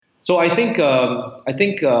So I think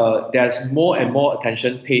there's more and more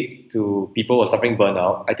attention paid to people who are suffering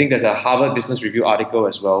burnout. I think there's a Harvard Business Review article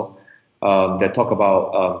as well that talk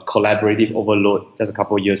about collaborative overload just a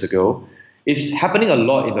couple of years ago. It's happening a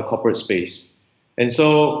lot in the corporate space, and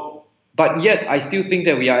so, but yet I still think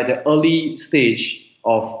that we are at the early stage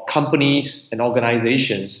of companies and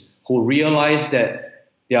organizations who realize that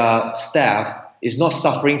their staff is not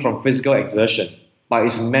suffering from physical exertion, but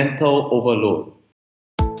it's mental overload.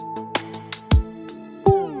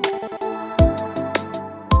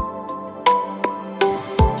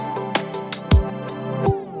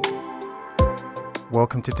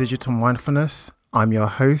 Welcome to Digital Mindfulness. I'm your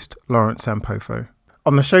host, Lawrence Ampofo.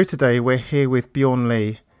 On the show today, we're here with Bjorn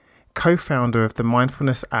Lee, co-founder of the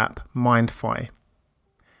mindfulness app Mindfy.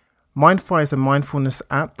 Mindfy is a mindfulness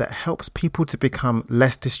app that helps people to become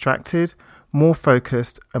less distracted, more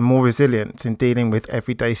focused, and more resilient in dealing with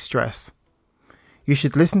everyday stress. You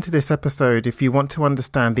should listen to this episode if you want to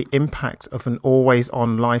understand the impact of an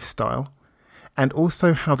always-on lifestyle, and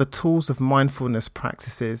also how the tools of mindfulness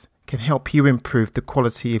practices can help you improve the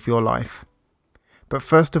quality of your life. But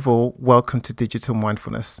first of all, welcome to Digital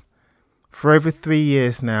Mindfulness. For over 3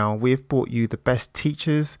 years now, we have brought you the best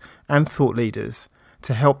teachers and thought leaders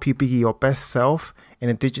to help you be your best self in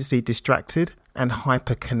a digitally distracted and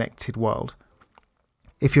hyper-connected world.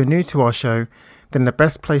 If you're new to our show, then the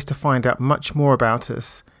best place to find out much more about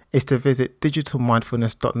us is to visit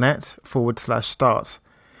digitalmindfulness.net/start,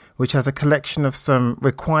 which has a collection of some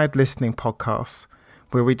required listening podcasts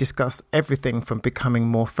where we discuss everything from becoming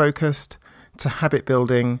more focused to habit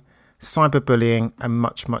building, cyberbullying, and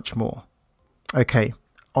much, much more. Okay,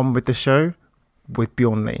 on with the show with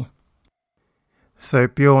Bjorn Lee. So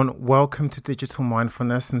Bjorn, welcome to Digital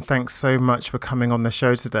Mindfulness and thanks so much for coming on the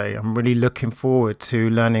show today. I'm really looking forward to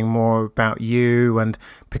learning more about you and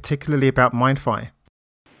particularly about Mindfy.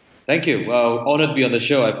 Thank you. Well, honored to be on the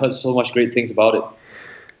show. I've heard so much great things about it.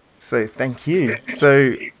 So thank you.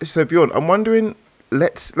 So Bjorn, I'm wondering,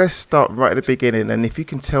 let's start right at the beginning, and if you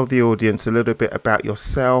can tell the audience a little bit about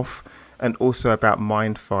yourself and also about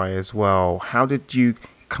Mindfy as well. How did you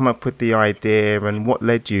come up with the idea and what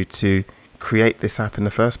led you to create this app in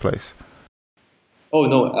the first place? Oh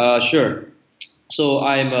no, sure. So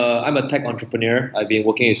I'm a tech entrepreneur. I've been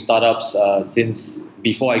working in startups since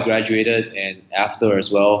before I graduated and after as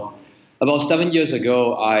well. About 7 years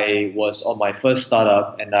ago, I was on my first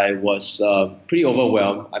startup and I was pretty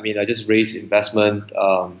overwhelmed. I mean, I just raised investment.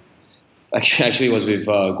 Actually, it was with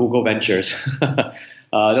Google Ventures. That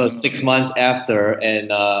was 6 months after,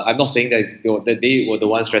 and I'm not saying that they were the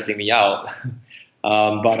ones stressing me out,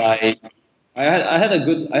 but I had a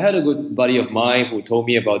good buddy of mine who told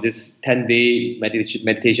me about this 10-day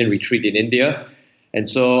meditation retreat in India, and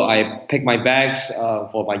so I packed my bags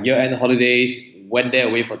for my year-end holidays. Went there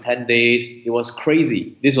away for 10 days. It was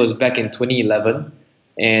crazy. This was back in 2011.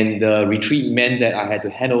 And the retreat meant that I had to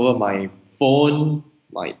hand over my phone,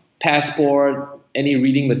 my passport, any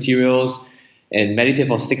reading materials, and meditate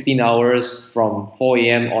for 16 hours from 4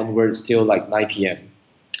 a.m. onwards till like 9 p.m.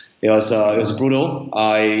 It was brutal.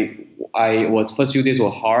 First few days were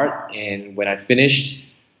hard. And when I finished,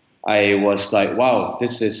 I was like, wow,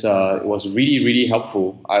 it was really, really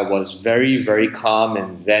helpful. I was very, very calm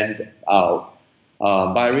and zen out.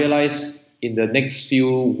 But I realized in the next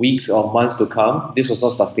few weeks or months to come, this was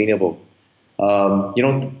not sustainable.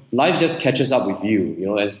 Life just catches up with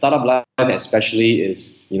you, and startup life especially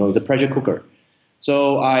is a pressure cooker.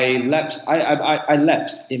 So I lapsed. I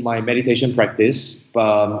lapsed in my meditation practice,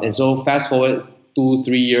 and so fast forward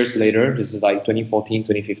 2-3 years later, this is like 2014,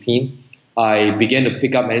 2015, I began to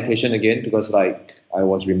pick up meditation again because I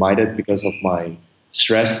was reminded because of my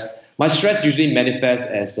stress. My stress usually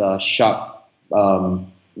manifests as sharp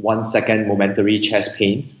 1 second momentary chest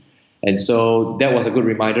pains. And so that was a good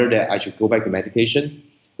reminder that I should go back to meditation.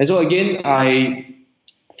 And so again, I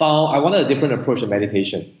wanted a different approach to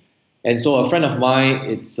meditation. And so a friend of mine,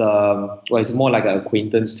 it's more like an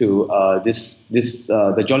acquaintance to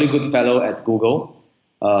the jolly good fellow at Google.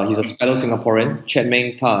 He's a fellow Singaporean, Chet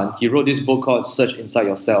Meng Tan. He wrote this book called Search Inside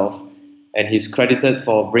Yourself, and he's credited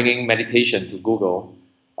for bringing meditation to Google.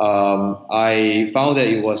 I found that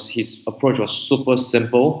his approach was super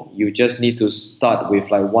simple. You just need to start with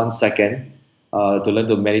like 1 second to learn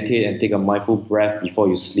to meditate and take a mindful breath before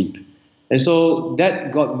you sleep. And so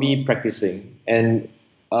that got me practicing. And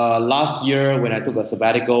last year, when I took a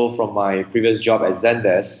sabbatical from my previous job at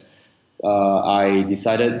Zendesk, I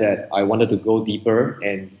decided that I wanted to go deeper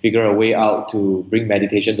and figure a way out to bring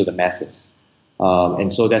meditation to the masses.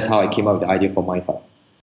 And so that's how I came up with the idea for Mindfy.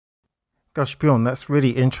 Gosh, Bjorn, that's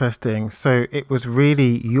really interesting. So it was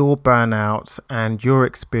really your burnout and your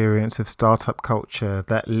experience of startup culture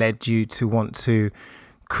that led you to want to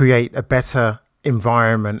create a better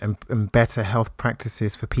environment and better health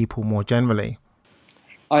practices for people more generally.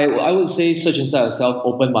 I would say Search Inside Yourself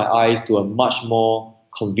opened my eyes to a much more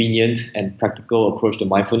convenient and practical approach to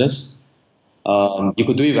mindfulness. You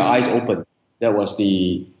could do it with your eyes open.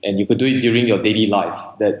 And you could do it during your daily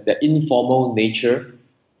life. That informal nature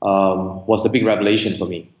was the big revelation for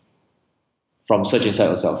me from Search Inside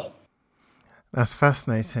Yourself. That's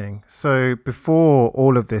fascinating. So before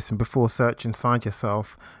all of this and before Search Inside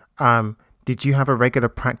Yourself, did you have a regular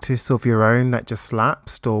practice of your own that just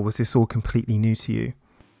lapsed, or was this all completely new to you?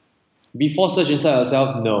 Before Search Inside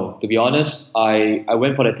Yourself, no. To be honest, I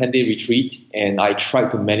went for the 10-day retreat and I tried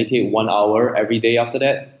to meditate 1 hour every day after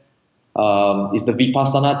that. It's the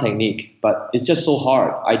Vipassana technique, but it's just so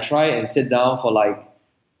hard. I try and sit down for like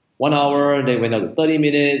 1 hour, then went out to 30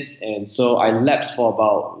 minutes, and so I lapsed for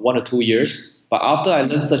about 1 or 2 years. But after I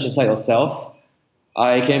learned Search Inside Yourself,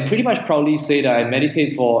 I can pretty much proudly say that I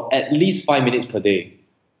meditate for at least 5 minutes per day.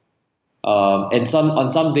 And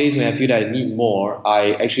on some days when I feel that I need more,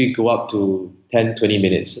 I actually go up to 10, 20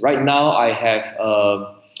 minutes. Right now, I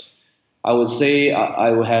would say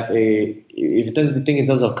I will have if you think in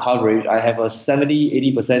terms of coverage, I have a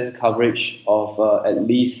 70-80% coverage of at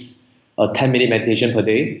least a 10-minute meditation per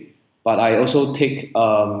day. But I also take,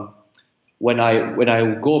 when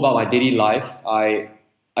I go about my daily life, I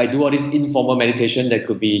do all this informal meditation that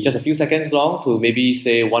could be just a few seconds long to maybe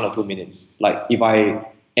say 1 or 2 minutes. Like if I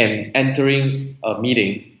am entering a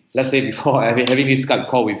meeting, let's say before having this Skype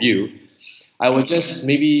call with you, I would just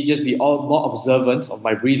be all more observant of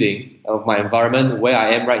my breathing, of my environment, where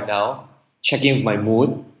I am right now, checking with my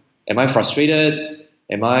mood. Am I frustrated?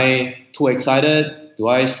 Am I too excited? Do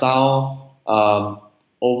I sound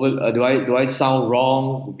do I sound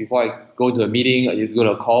wrong before I go to a meeting or you go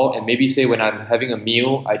to a call? And maybe say when I'm having a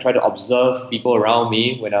meal, I try to observe people around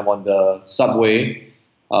me when I'm on the subway,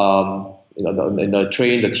 in the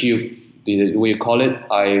train, the tube, the way you call it.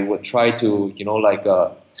 I would try to,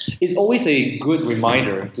 it's always a good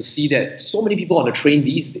reminder to see that so many people on the train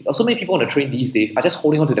these days are just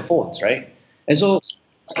holding onto their phones, right? And so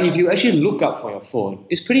if you actually look up from your phone,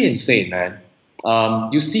 it's pretty insane, man.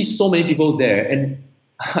 You see so many people there, and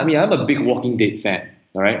I mean, I'm a big Walking Dead fan,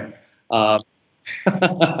 all right? I'm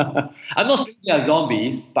not saying they are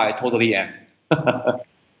zombies, but I totally am. But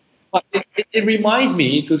it reminds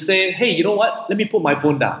me to say, hey, you know what? Let me put my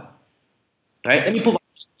phone down, right? Let me put my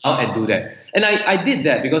phone down and do that. And I did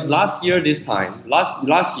that because last year,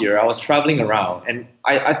 I was traveling around, and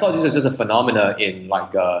I thought this was just a phenomena in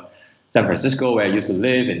San Francisco, where I used to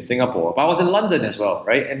live, in Singapore, but I was in London as well,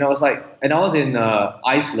 right? And I was in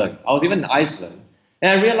Iceland. I was even in Iceland.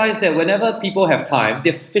 And I realized that whenever people have time,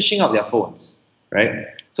 they're fishing out their phones, right?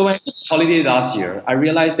 So when I took a holiday last year, I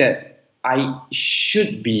realized that I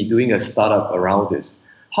should be doing a startup around this.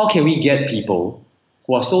 How can we get people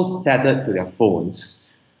who are so tethered to their phones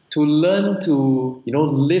to learn to,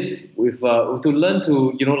 live with, to learn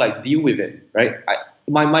to, deal with it, right?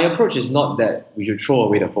 My approach is not that we should throw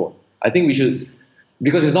away the phone. I think we should,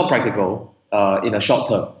 because it's not practical in a short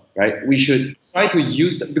term, right? We should try to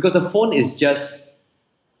use, because the phone is just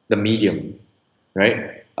the medium,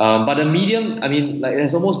 right? But the medium, it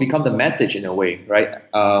has almost become the message in a way, right?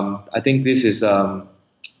 I think this is a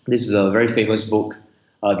very famous book.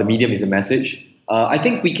 The medium is the message. I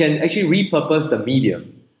think we can actually repurpose the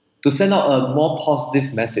medium to send out a more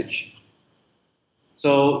positive message.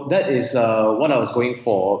 So that is what I was going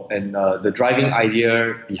for, and the driving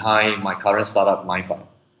idea behind my current startup, MindFi.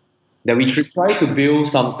 That we should try to build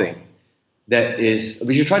something we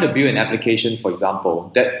should try to build an application, for example,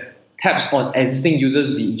 that taps on existing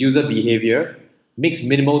user behavior, makes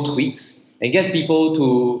minimal tweaks, and gets people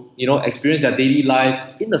to experience their daily life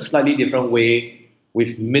in a slightly different way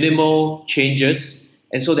with minimal changes.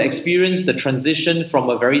 And so the transition from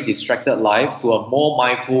a very distracted life to a more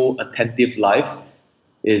mindful, attentive life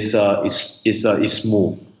is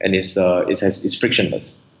smooth and is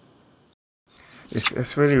frictionless.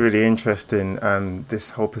 It's really, really interesting, this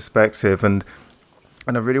whole perspective, and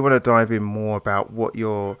I really want to dive in more about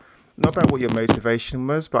not about what your motivation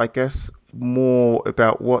was, but I guess more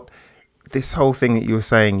about what this whole thing that you were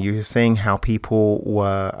saying. You were saying how people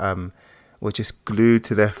were just glued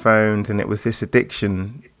to their phones, and it was this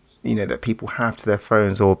addiction, that people have to their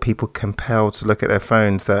phones, or people compelled to look at their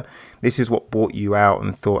phones, that this is what brought you out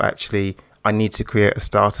and thought, actually, I need to create a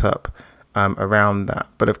startup around that.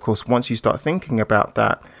 But of course, once you start thinking about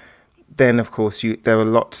that, then of course there are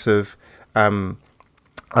lots of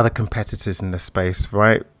other competitors in the space,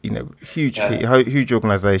 right? Huge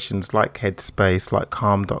organizations like Headspace, like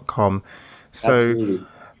Calm.com. So, Absolutely.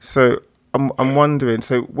 I'm wondering.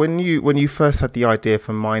 So when you first had the idea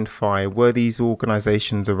for MindFi, were these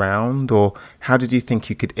organizations around, or how did you think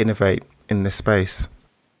you could innovate in this space?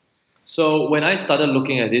 So when I started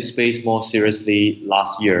looking at this space more seriously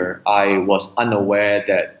last year, I was unaware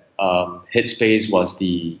that Headspace was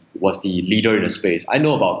the leader in the space. I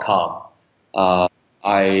know about Calm. Uh,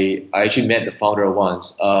 I actually met the founder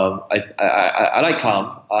once. I like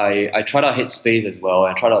Calm. I tried out Headspace as well.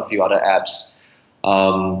 I tried out a few other apps.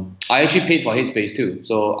 I actually paid for Headspace too.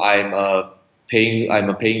 So I was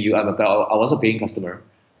a paying customer.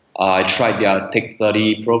 I tried their Take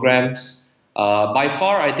 30 programs. By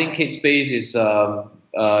far, I think Headspace is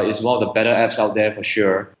one of the better apps out there for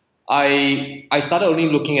sure. I started only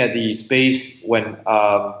looking at the space when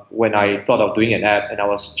I thought of doing an app, and I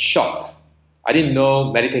was shocked. I didn't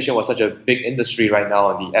know meditation was such a big industry right now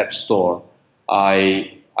on the App Store.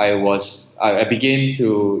 I began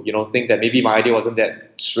to think that maybe my idea wasn't that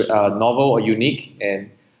novel or unique,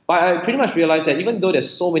 but I pretty much realized that even though there's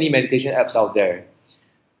so many meditation apps out there,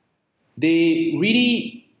 they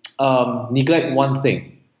really neglect one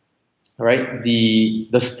thing, right?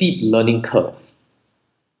 The steep learning curve.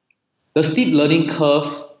 The steep learning curve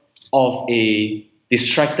of a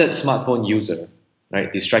distracted smartphone user,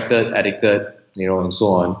 right? Distracted, addicted, and so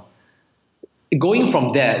on. Going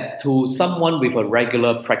from that to someone with a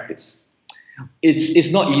regular practice,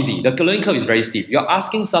 it's not easy. The learning curve is very steep. You're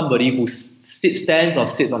asking somebody who stands or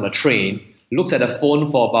sits on a train, looks at a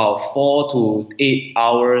phone for about 4 to 8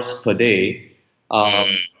 hours per day,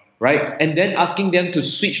 right? And then asking them to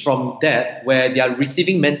switch from that, where they are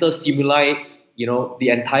receiving mental stimuli, the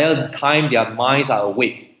entire time their minds are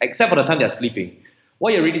awake, except for the time they're sleeping.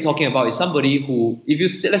 What you're really talking about is somebody who,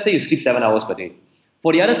 let's say you sleep 7 hours per day,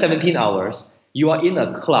 for the other 17 hours, you are in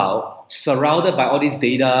a cloud surrounded by all this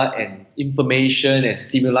data and information and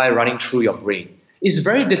stimuli running through your brain. It's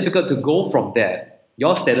very difficult to go from that,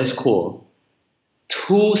 your status quo,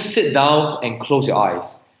 to sit down and close your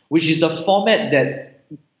eyes, which is the format that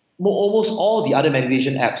almost all the other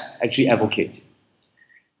meditation apps actually advocate.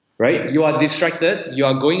 Right? You are distracted, you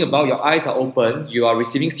are going about, your eyes are open, you are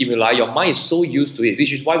receiving stimuli, your mind is so used to it,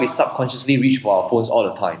 which is why we subconsciously reach for our phones all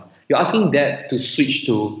the time. You're asking that to switch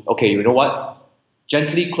to, okay, you know what?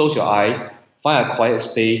 Gently close your eyes, find a quiet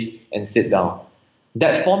space, and sit down.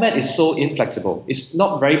 That format is so inflexible. It's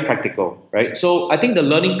not very practical, right? So I think the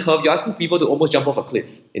learning curve, you're asking people to almost jump off a cliff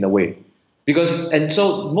in a way. And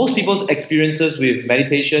so most people's experiences with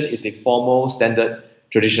meditation is the formal, standard,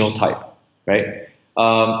 traditional type, right?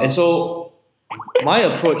 And so my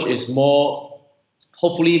approach is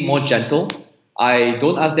hopefully more gentle. I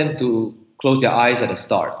don't ask them to close their eyes at the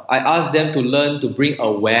start. I ask them to learn to bring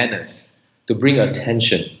awareness, to bring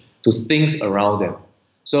attention to things around them.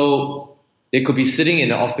 So they could be sitting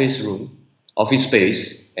in an office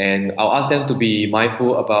space, and I'll ask them to be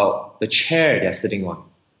mindful about the chair they're sitting on,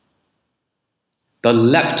 the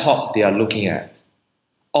laptop they are looking at,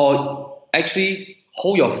 or actually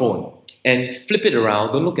hold your phone and flip it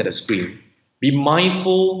around. Don't look at the screen. Be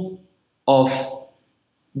mindful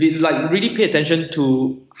really pay attention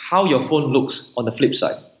to how your phone looks on the flip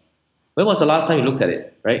side. When was the last time you looked at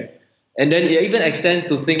it, right? And then it even extends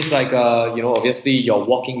to things like, obviously your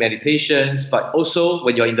walking meditations, but also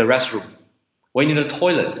when you're in the restroom, when you're in the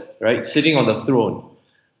toilet, right, sitting on the throne.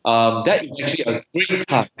 That is actually a great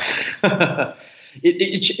time.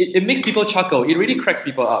 It makes people chuckle. It really cracks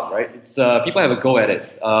people up, right? It's people have a go at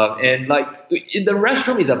it, and like in the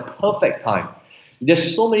restroom is a perfect time.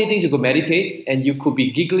 There's so many things you could meditate, and you could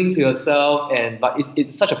be giggling to yourself, but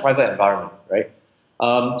it's such a private environment, right?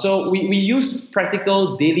 So we use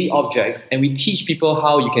practical daily objects, and we teach people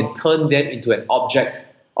how you can turn them into an object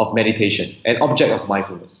of meditation, an object of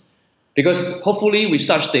mindfulness. Because hopefully with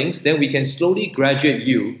such things, then we can slowly graduate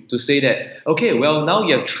you to say that, okay, well, now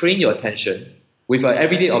you have trained your attention with an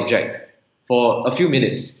everyday object for a few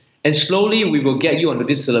minutes. And slowly we will get you onto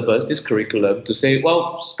this syllabus, this curriculum, to say,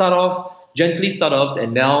 well, gently start off,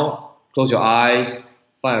 and now close your eyes,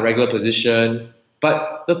 find a regular position.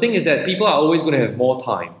 But the thing is that people are always going to have more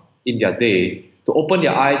time in their day to open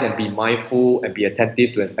their eyes and be mindful and be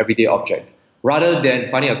attentive to an everyday object, rather than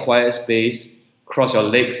finding a quiet space, cross your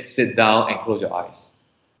legs, sit down, and close your eyes.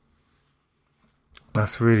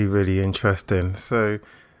 That's really, really interesting. So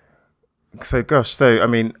I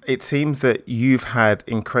mean, it seems that you've had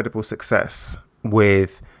incredible success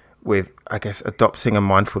with I guess adopting a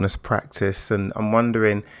mindfulness practice, and I'm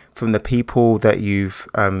wondering, from the people that you've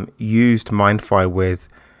used MindFi with,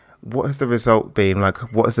 What has the result been? Like,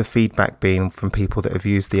 what has the feedback been from people that have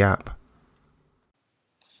used the app?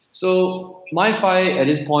 So MindFi at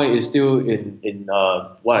this point is still in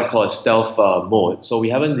what I call a stealth mode. So we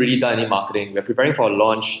haven't really done any marketing. We're preparing for a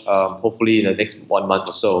launch, hopefully in the next 1 month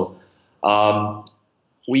or so.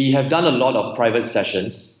 We have done a lot of private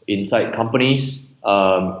sessions inside companies,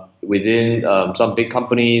 within some big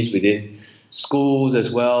companies, within schools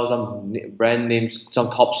as well, some brand names,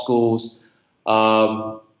 some top schools.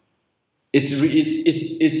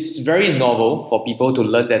 It's very novel for people to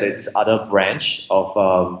learn that it's other branch of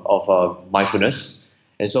mindfulness,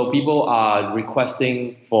 and so people are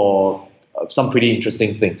requesting for some pretty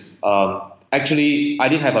interesting things. Actually, I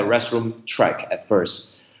didn't have a restroom track at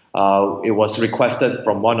first. It was requested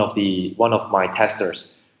from one of my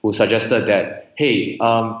testers who suggested that, hey,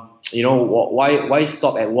 why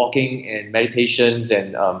stop at walking and meditations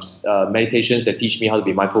and meditations that teach me how to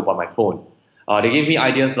be mindful by my phone. They gave me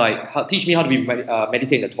ideas like, teach me how to be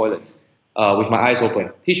meditate in the toilet with my eyes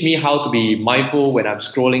open. Teach me how to be mindful when I'm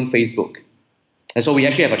scrolling Facebook. And so we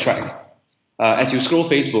actually have a track. As you scroll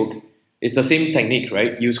Facebook, it's the same technique,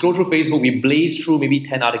 right? You scroll through Facebook, we blaze through maybe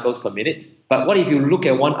 10 articles per minute. But what if you look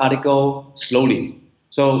at one article slowly?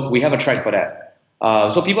 So we have a track for that.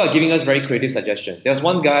 So people are giving us very creative suggestions. There's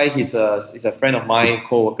one guy, he's a friend of mine,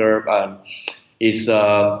 co-worker,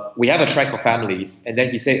 we have a track for families, and then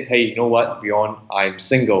he said, hey, you know what, Bjorn, I'm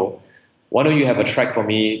single. Why don't you have a track for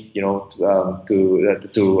me,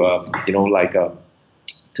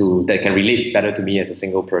 that can relate better to me as a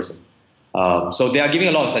single person. So they are giving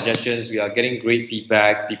a lot of suggestions. We are getting great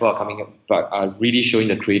feedback. People are coming up, but are really showing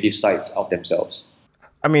the creative sides of themselves.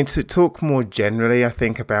 I mean, to talk more generally, I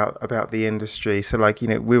think about the industry. So, like,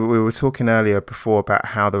 we were talking earlier before about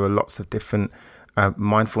how there are lots of different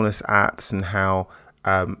mindfulness apps, and how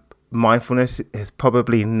mindfulness has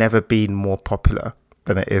probably never been more popular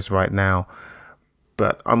than it is right now.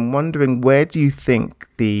 But I'm wondering, where do you think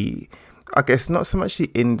I guess not so much the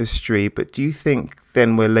industry, but do you think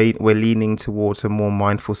then we're leaning towards a more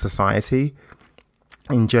mindful society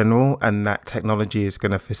in general, and that technology is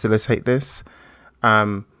going to facilitate this?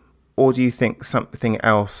 Or do you think something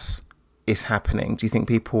else is happening? Do you think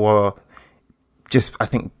people are just, I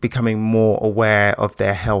think, becoming more aware of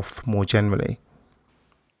their health more generally?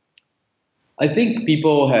 I think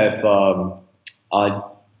people have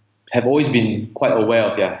always been quite aware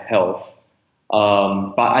of their health,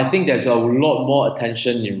 but I think there's a lot more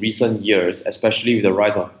attention in recent years, especially with the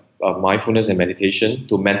rise of mindfulness and meditation,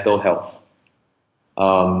 to mental health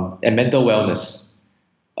and mental wellness.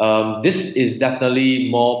 This is definitely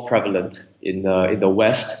more prevalent in the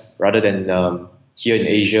West rather than here in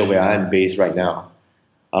Asia, where I am based right now.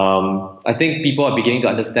 I think people are beginning to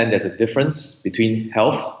understand there's a difference between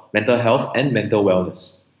mental health, and mental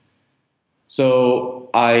wellness. So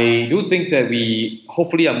I do think that we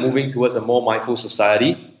hopefully are moving towards a more mindful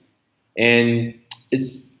society, and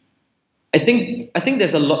I think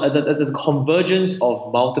there's there's a convergence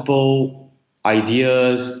of multiple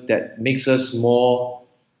ideas that makes us more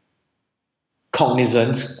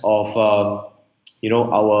cognizant of our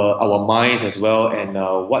minds as well, and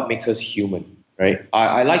what makes us human, right?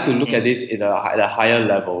 I like to look at this at a higher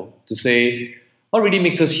level to say what really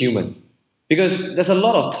makes us human, because there's a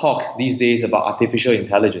lot of talk these days about artificial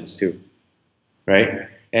intelligence too, right?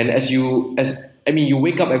 And you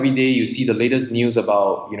wake up every day, you see the latest news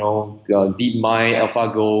about DeepMind,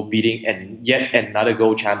 AlphaGo beating yet another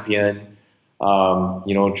Go champion.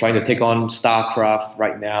 Trying to take on StarCraft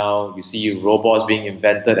right now. You see robots being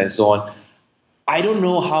invented and so on. I don't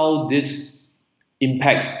know how this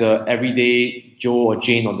impacts the everyday Joe or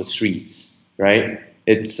Jane on the streets, right?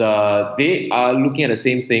 It's they are looking at the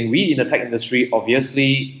same thing. We in the tech industry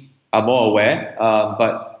obviously are more aware,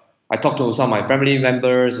 but I talk to some of my family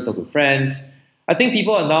members, I talk to friends. I think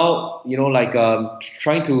people are now,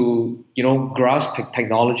 trying to, grasp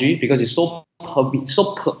technology because it's so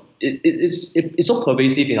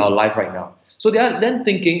pervasive in our life right now. So they are then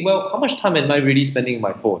thinking, well, how much time am I really spending on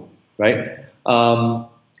my phone, right?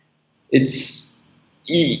 There's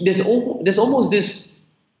almost this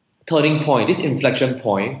turning point, this inflection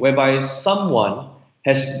point, whereby someone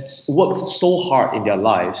has worked so hard in their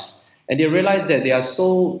lives, and they realize that they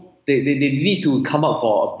need to come out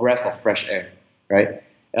for a breath of fresh air, right?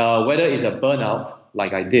 Whether it's a burnout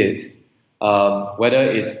like I did, whether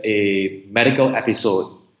it's a medical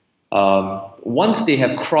episode. Once they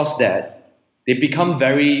have crossed that, they become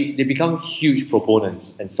huge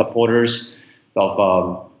proponents and supporters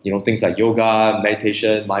of things like yoga,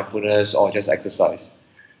 meditation, mindfulness, or just exercise.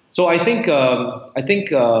 So I think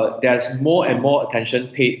there's more and more attention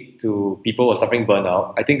paid to people who are suffering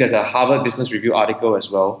burnout. I think there's a Harvard Business Review article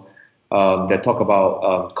as well that talk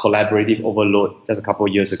about collaborative overload just a couple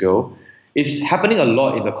of years ago. It's happening a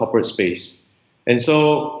lot in the corporate space. And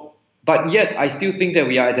so, but yet I still think that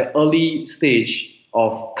we are at the early stage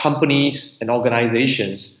of companies and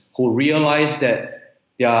organizations who realize that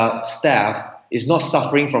their staff is not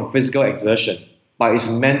suffering from physical exertion, but it's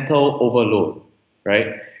mental overload,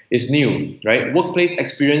 right? It's new, right? Workplace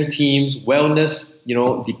experience teams, wellness,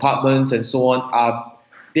 departments, and so on are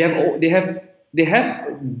they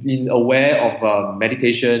have been aware of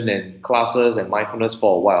meditation and classes and mindfulness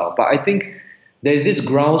for a while, but I think there's this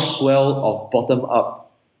groundswell of bottom up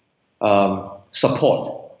support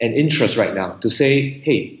and interest right now to say,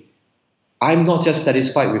 hey, I'm not just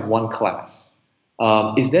satisfied with one class.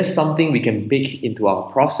 Is there something we can bake into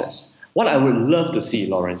our process? What I would love to see,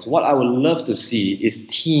 Lawrence, what I would love to see is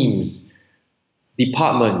teams,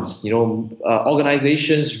 departments,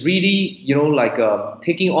 organizations really,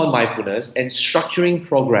 taking on mindfulness and structuring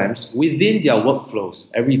programs within their workflows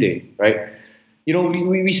every day, right?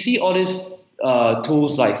 We see all these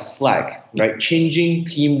tools like Slack, right? Changing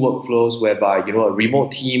team workflows whereby, a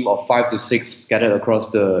remote team of 5 to 6 scattered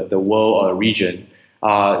across the world or region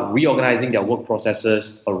reorganizing their work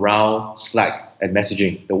processes around Slack and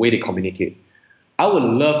messaging, the way they communicate. I would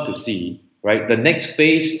love to see, right, the next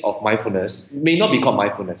phase of mindfulness may not be called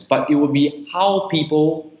mindfulness, but it would be how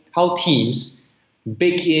teams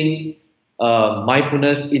bake in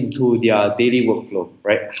mindfulness into their daily workflow,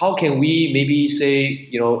 right? How can we maybe say,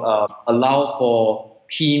 allow for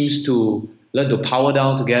teams to learn to power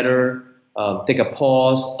down together, take a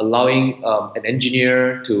pause, allowing an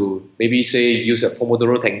engineer to maybe say use a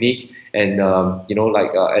Pomodoro technique and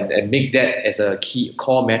and make that as a key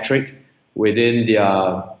core metric within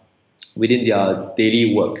their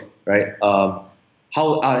daily work, right?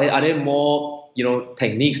 How are there more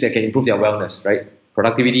techniques that can improve their wellness, right?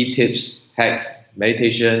 Productivity tips, hacks,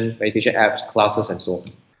 meditation apps, classes, and so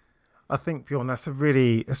on. I think, Bjorn, that's a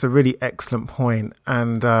really excellent point,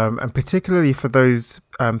 and particularly for those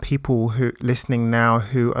people who listening now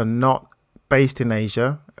who are not based in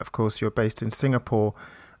Asia. Of course, you're based in Singapore.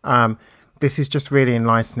 This is just really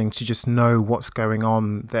enlightening to just know what's going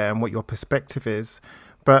on there and what your perspective is.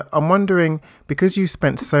 But I'm wondering, because you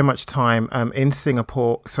spent so much time in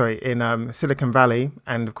Silicon Valley,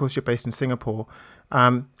 and of course you're based in Singapore,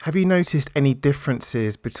 have you noticed any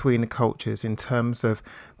differences between the cultures in terms of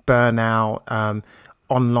burnout,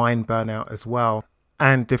 online burnout as well,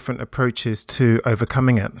 and different approaches to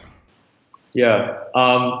overcoming it? Yeah.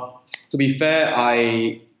 To be fair,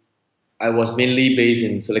 I was mainly based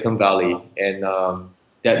in Silicon Valley, and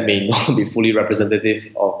that may not be fully representative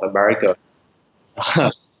of America.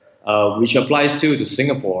 Which applies to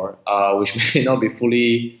Singapore, which may not be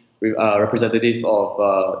fully representative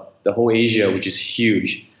of the whole Asia, which is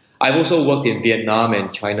huge. I've also worked in Vietnam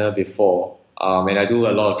and China before, and I do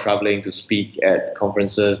a lot of traveling to speak at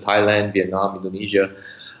conferences, Thailand, Vietnam, Indonesia.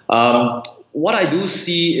 What I do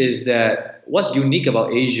see is that what's unique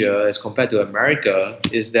about Asia as compared to America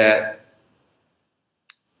is that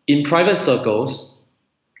in private circles,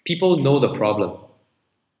 people know the problem,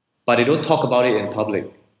 but they don't talk about it in public.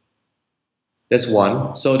 That's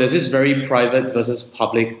one. So there's this very private versus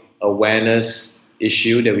public awareness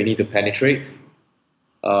issue that we need to penetrate,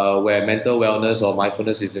 where mental wellness or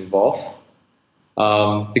mindfulness is involved.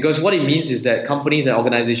 Because what it means is that companies and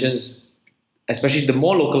organizations, especially the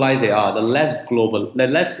more localized they are, the less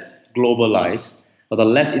globalized or the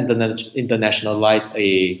less internationalized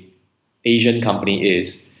a Asian company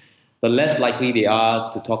is, the less likely they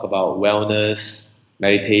are to talk about wellness,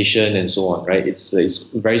 meditation, and so on, right? It's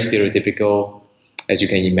very stereotypical, as you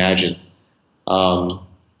can imagine.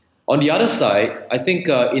 On the other side, I think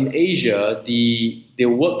in Asia, the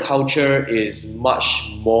work culture is much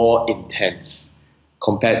more intense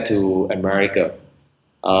compared to America.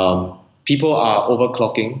 People are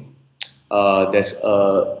overclocking. There's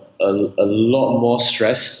a lot more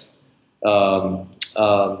stress of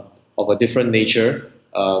a different nature.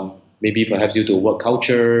 Maybe perhaps due to work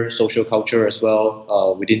culture, social culture as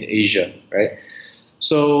well within Asia, right?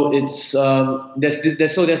 So it's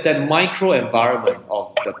there's that micro environment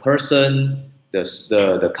of the person,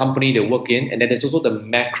 the company they work in, and then there's also the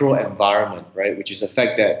macro environment, right? Which is the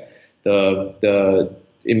fact that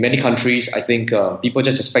in many countries, I think people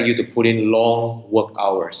just expect you to put in long work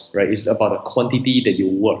hours, right? It's about the quantity that you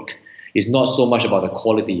work. It's not so much about the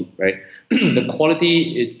quality, right? The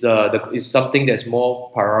quality is something that's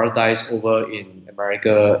more prioritized over in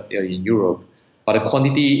America, in Europe, but the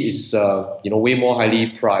quantity is way more highly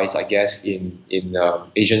priced, I guess, in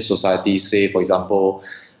Asian societies. Say, for example,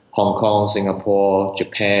 Hong Kong, Singapore,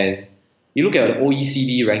 Japan, you look at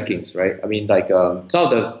OECD rankings, right? I mean, like some of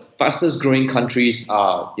the fastest growing countries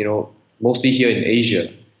are, mostly here in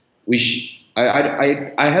Asia, which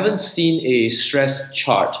I haven't seen a stress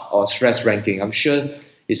chart or stress ranking. I'm sure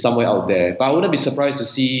it's somewhere out there, but I wouldn't be surprised to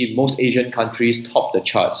see most Asian countries top the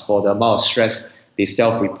charts for the amount of stress they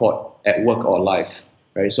self-report at work or life,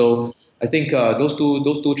 right? So I think those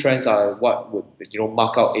two trends are what would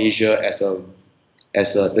mark out Asia as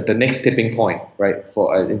the next tipping point, right?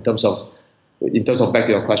 For in terms of back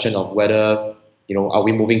to your question of whether are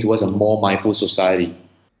we moving towards a more mindful society.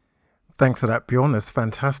 Thanks for that, Bjorn. That's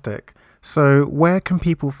fantastic. So, where can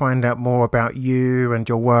people find out more about you and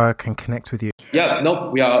your work and connect with you? Yeah,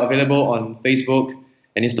 no, we are available on Facebook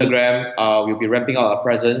and Instagram. We'll be ramping up our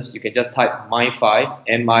presence. You can just type Mindfi,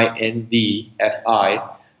 Mindfi,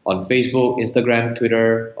 on Facebook, Instagram,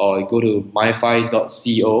 Twitter, or go to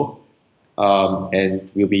mindfi.co, and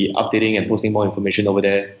we'll be updating and posting more information over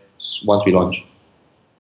there once we launch.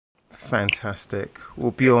 Fantastic.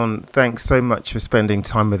 Well, Bjorn, thanks so much for spending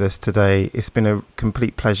time with us today. It's been a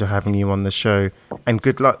complete pleasure having you on the show, and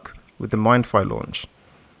good luck with the Mindfi launch.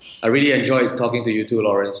 I really enjoyed talking to you too,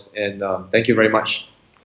 Lawrence, and thank you very much.